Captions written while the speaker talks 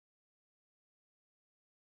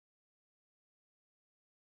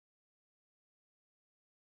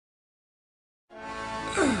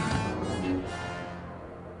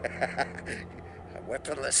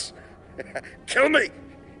Weaponless. Kill me!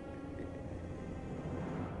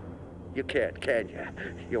 You can't, can you?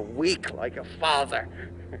 You're weak like a father.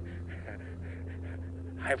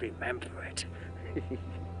 I remember it.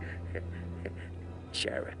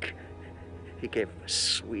 Jerec. He gave him a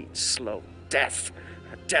sweet, slow death.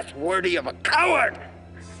 A death worthy of a coward!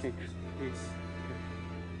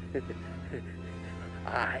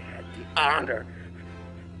 I had the honor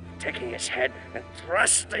of taking his head and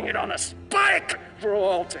thrusting it on a spike for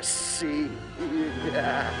all to see.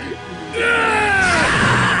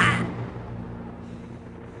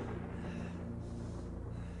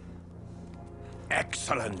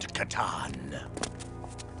 Excellent, Katarn.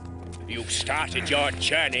 You've started your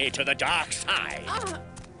journey to the dark side.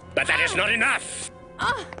 But that is not enough!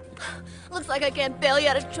 Looks like I can't bail you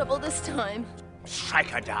out of trouble this time. Strike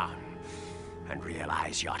her down and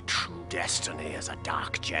realize your true destiny as a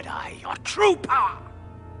Dark Jedi, your true power!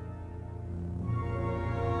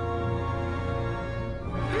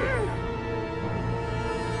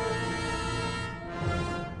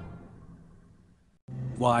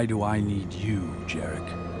 Why do I need you,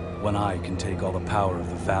 Jerec, when I can take all the power of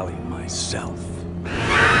the Valley myself?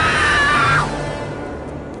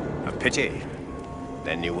 A pity.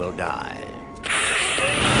 Then you will die.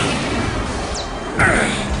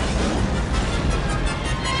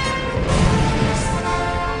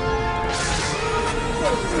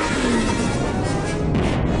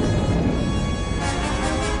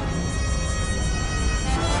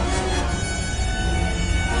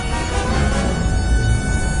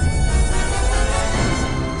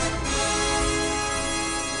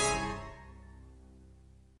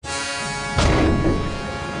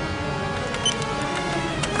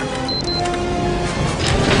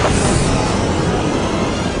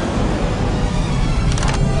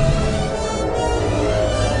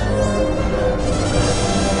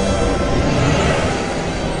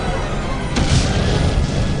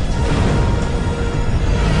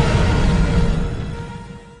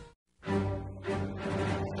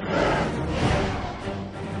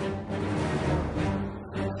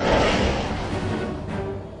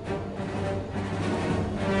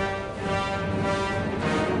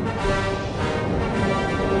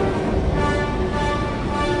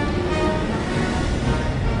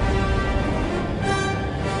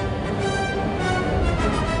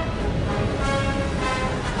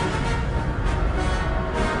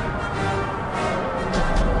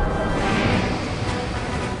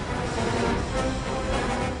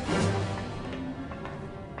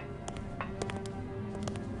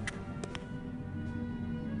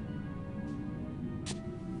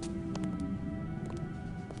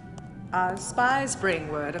 Our spies bring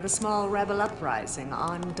word of a small rebel uprising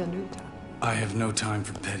on Danuta. I have no time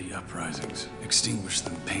for petty uprisings. Extinguish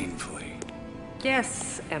them painfully.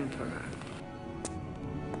 Yes, Emperor.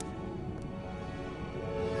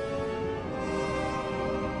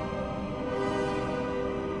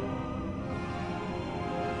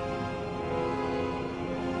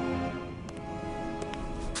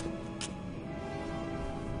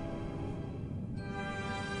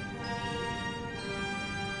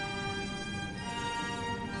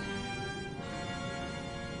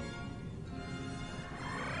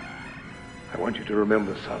 I want you to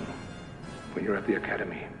remember, son, when you're at the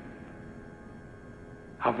academy,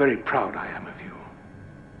 how very proud I am of you.